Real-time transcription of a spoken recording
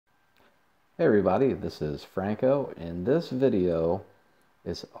Hey everybody, this is Franco, and this video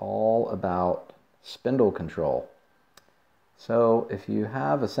is all about spindle control. So if you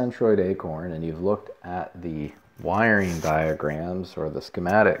have a Centroid Acorn and you've looked at the wiring diagrams or the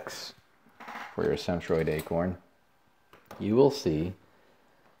schematics for your Centroid Acorn, you will see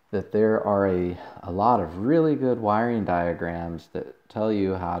that there are a lot of really good wiring diagrams that tell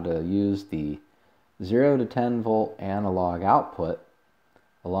you how to use the 0 to 10 volt analog output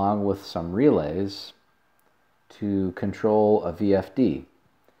along with some relays to control a VFD.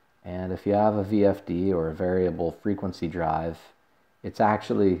 And if you have a VFD or a variable frequency drive, it's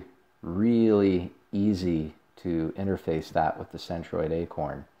actually really easy to interface that with the Centroid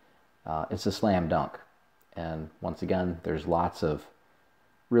Acorn. It's a slam dunk. And once again, there's lots of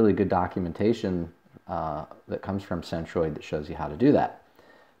really good documentation that comes from Centroid that shows you how to do that.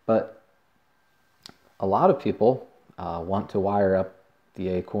 But a lot of people want to wire up the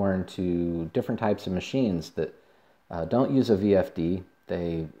Acorn to different types of machines that don't use a VFD.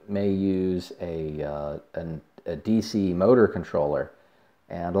 They may use a DC motor controller,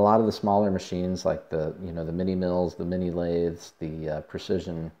 and a lot of the smaller machines like the mini mills, the mini lathes, the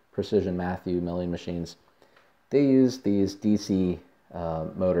precision Matthew milling machines, they use these DC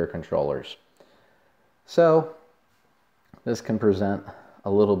motor controllers. So this can present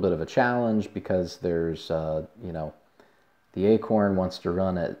a little bit of a challenge because there's the Acorn wants to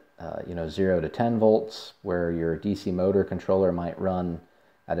run at 0 to 10 volts, where your DC motor controller might run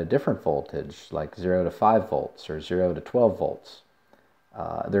at a different voltage, like 0 to 5 volts or 0 to 12 volts.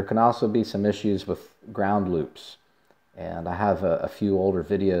 There can also be some issues with ground loops, and I have a few older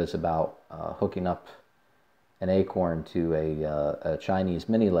videos about hooking up an Acorn to a Chinese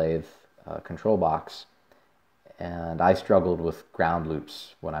mini lathe control box, and I struggled with ground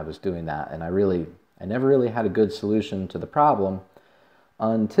loops when I was doing that, and I never really had a good solution to the problem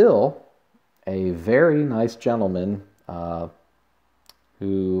until a very nice gentleman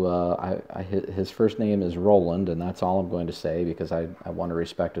his first name is Roland, and that's all I'm going to say because I want to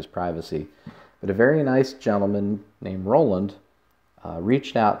respect his privacy. But a very nice gentleman named Roland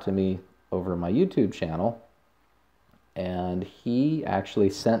reached out to me over my YouTube channel, and he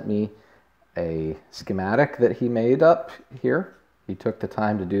actually sent me a schematic that he made up here. He took the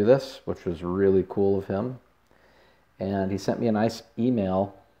time to do this, which was really cool of him. And he sent me a nice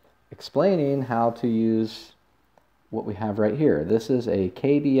email explaining how to use what we have right here. This is a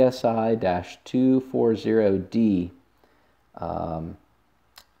KBSI-240D. I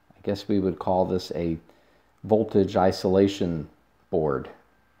guess we would call this a voltage isolation board.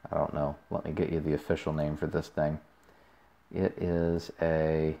 I don't know. Let me get you the official name for this thing. It is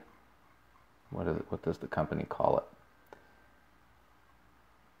a, what does the company call it?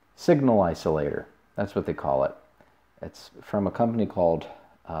 Signal isolator. That's what they call it. It's from a company called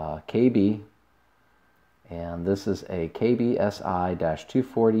KB, and this is a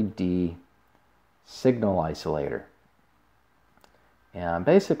KBSI-240D signal isolator. And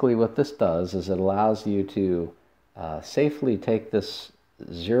basically what this does is it allows you to safely take this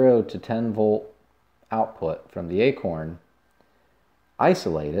 0 to 10 volt output from the Acorn,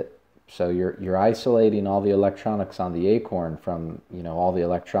 isolate it. So you're isolating all the electronics on the Acorn from all the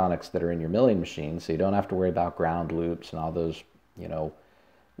electronics that are in your milling machine, so you don't have to worry about ground loops and all those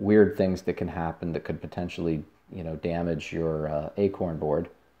weird things that can happen that could potentially damage your Acorn board.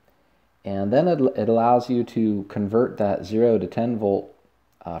 And then it allows you to convert that 0 to 10 volt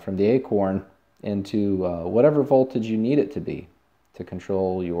from the Acorn into whatever voltage you need it to be to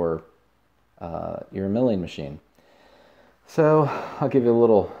control your milling machine. So I'll give you a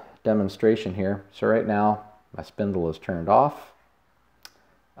little demonstration here. So right now my spindle is turned off.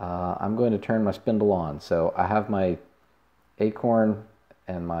 I'm going to turn my spindle on. So I have my Acorn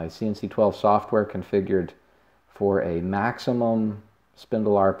and my CNC 12 software configured for a maximum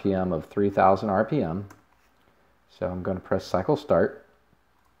spindle RPM of 3000 RPM. So I'm going to press cycle start,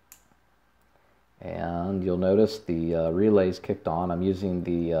 and you'll notice the relays kicked on. I'm using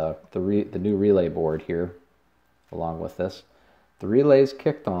the new relay board here along with this. The relay's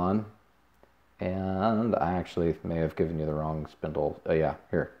kicked on, and I actually may have given you the wrong spindle. Oh yeah,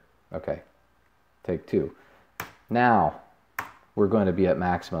 here. Okay, take two. Now we're going to be at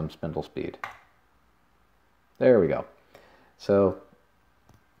maximum spindle speed. There we go. So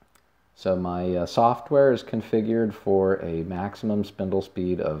my software is configured for a maximum spindle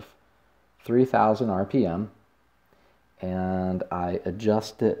speed of 3000 RPM, and I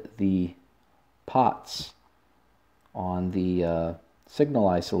adjusted the pots on the signal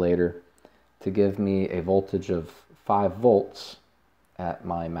isolator to give me a voltage of 5 volts at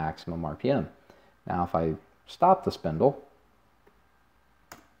my maximum RPM. Now if I stop the spindle,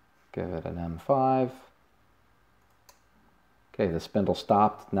 Give it an M5. Okay, the spindle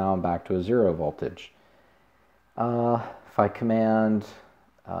stopped. Now I'm back to a 0 voltage. If I command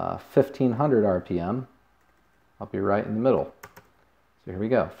 1500 RPM, I'll be right in the middle. So here we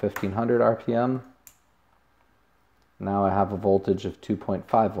go, 1500 RPM. Now I have a voltage of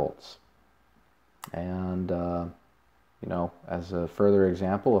 2.5 volts. And, you know, as a further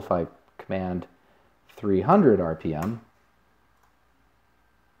example, if I command 300 RPM,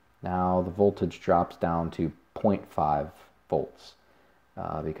 now the voltage drops down to 0.5 volts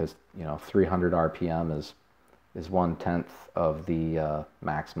because, you know, 300 RPM is 1/10 of the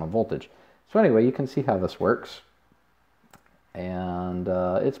maximum voltage. So anyway, you can see how this works, and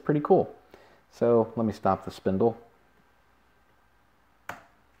it's pretty cool. So let me stop the spindle,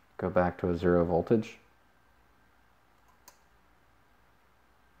 go back to a 0 voltage.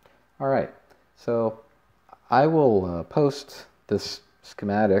 All right, so I will post this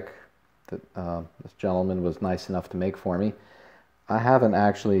schematic that this gentleman was nice enough to make for me. I haven't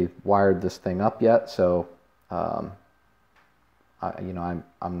actually wired this thing up yet, so you know,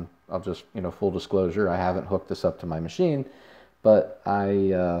 I'll just, you know, full disclosure, I haven't hooked this up to my machine, but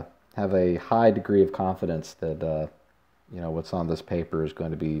I have a high degree of confidence that you know, what's on this paper is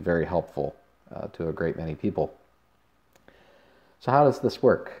going to be very helpful to a great many people. So how does this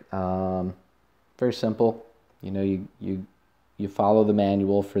work? Very simple. You know, you follow the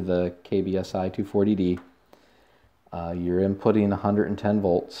manual for the KBSI 240D. You're inputting 110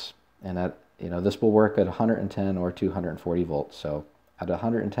 volts, and at, you know, this will work at 110 or 240 volts. So at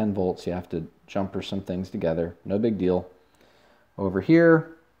 110 volts, you have to jumper some things together. No big deal. Over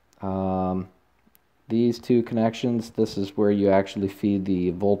here, these two connections, this is where you actually feed the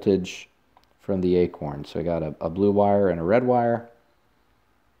voltage from the Acorn. So I got a blue wire and a red wire.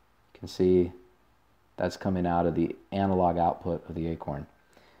 You can see that's coming out of the analog output of the Acorn.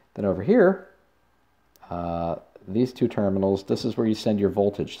 Then over here, these two terminals, this is where you send your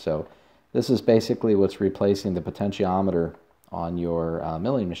voltage. So this is basically what's replacing the potentiometer on your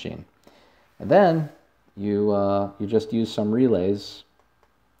milling machine. And then you just use some relays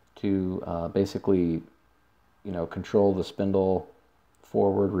to basically, you know, control the spindle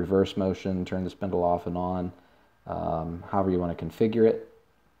forward, reverse motion, turn the spindle off and on, however you want to configure it.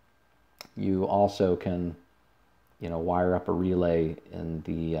 You also can, you know, wire up a relay in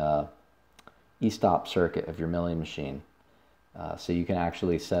the e-stop circuit of your milling machine. So you can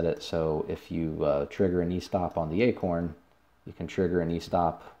actually set it so if you trigger an e-stop on the Acorn, you can trigger an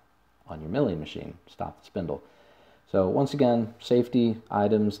e-stop on your milling machine, stop the spindle. So once again, safety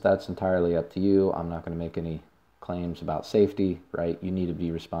items, that's entirely up to you. I'm not going to make any claims about safety, right? You need to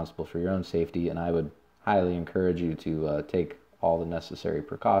be responsible for your own safety, and I would highly encourage you to take all the necessary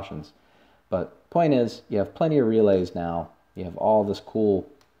precautions. But point is, you have plenty of relays now. You have all this cool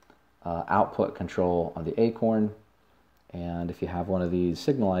output control on the Acorn, and if you have one of these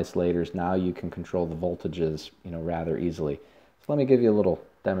signal isolators, now you can control the voltages, you know, rather easily. So let me give you a little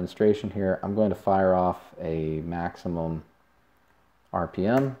demonstration here. I'm going to fire off a maximum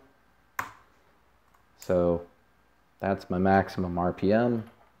RPM. So that's my maximum RPM,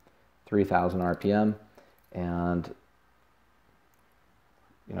 3000 RPM, and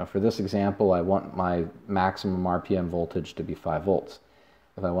you know, for this example, I want my maximum RPM voltage to be 5 volts.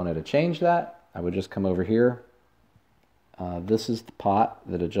 If I wanted to change that, I would just come over here. This is the pot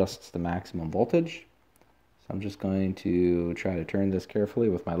that adjusts the maximum voltage. So I'm just going to try to turn this carefully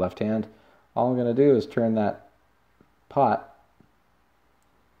with my left hand. All I'm going to do is turn that pot,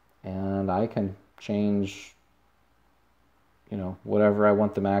 and I can change, you know, whatever I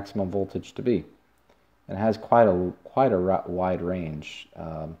want the maximum voltage to be. And it has quite a wide range.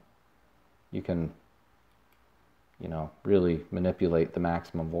 You can, you know, really manipulate the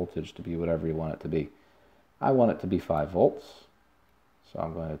maximum voltage to be whatever you want it to be. I want it to be 5 volts, so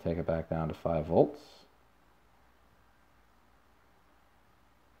I'm going to take it back down to 5 volts.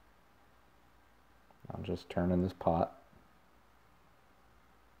 I'm just turning this pot.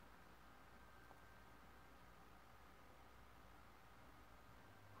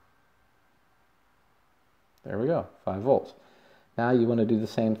 There we go, 5 volts. Now you want to do the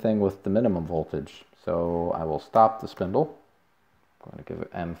same thing with the minimum voltage. So I will stop the spindle. I'm going to give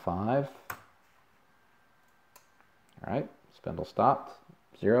it M5. All right, spindle stopped,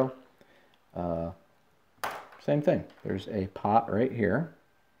 0. Same thing, there's a pot right here.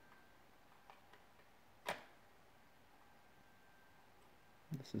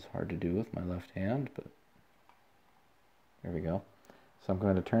 This is hard to do with my left hand, but there we go. So I'm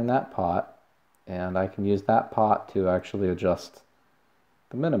going to turn that pot, and I can use that pot to actually adjust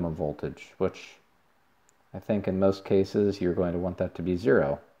the minimum voltage, which I think in most cases you're going to want that to be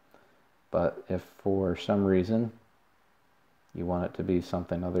 0. but if for some reason you want it to be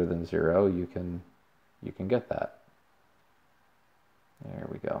something other than 0, you can get that. There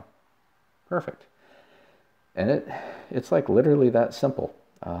we go. Perfect. And it's like literally that simple.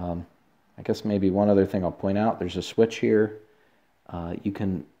 I guess maybe one other thing I'll point out, there's a switch here. You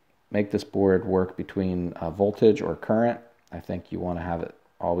can make this board work between voltage or current. I think you want to have it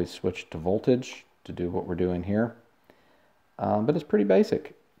always switch to voltage to do what we're doing here. But it's pretty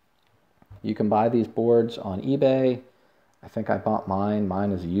basic. You can buy these boards on eBay. I think I bought mine.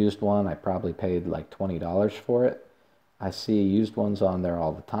 Mine is a used one. I probably paid like $20 for it. I see used ones on there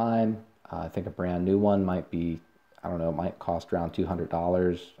all the time. I think a brand new one might be, I don't know, it might cost around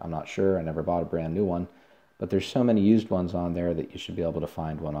 $200. I'm not sure. I never bought a brand new one. But there's so many used ones on there that you should be able to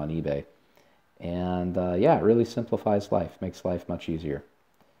find one on eBay. And yeah, it really simplifies life, makes life much easier.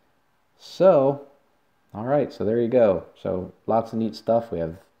 So, all right, so there you go. So lots of neat stuff. We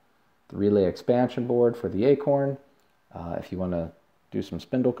have the relay expansion board for the Acorn. If you want to do some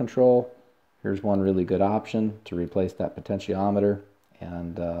spindle control, here's one really good option to replace that potentiometer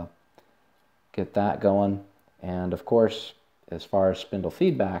and get that going. And of course, as far as spindle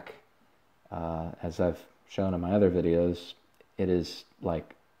feedback, as I've shown in my other videos, it is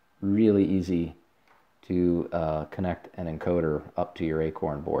like really easy to connect an encoder up to your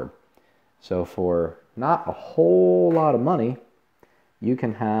Acorn board. So for not a whole lot of money, you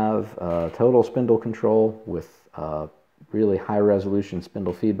can have total spindle control with really high resolution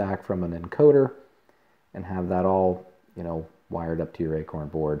spindle feedback from an encoder and have that all, you know, wired up to your Acorn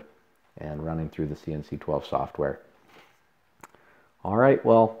board and running through the CNC 12 software. All right,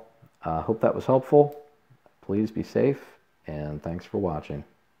 well, hope that was helpful. Please be safe, and thanks for watching.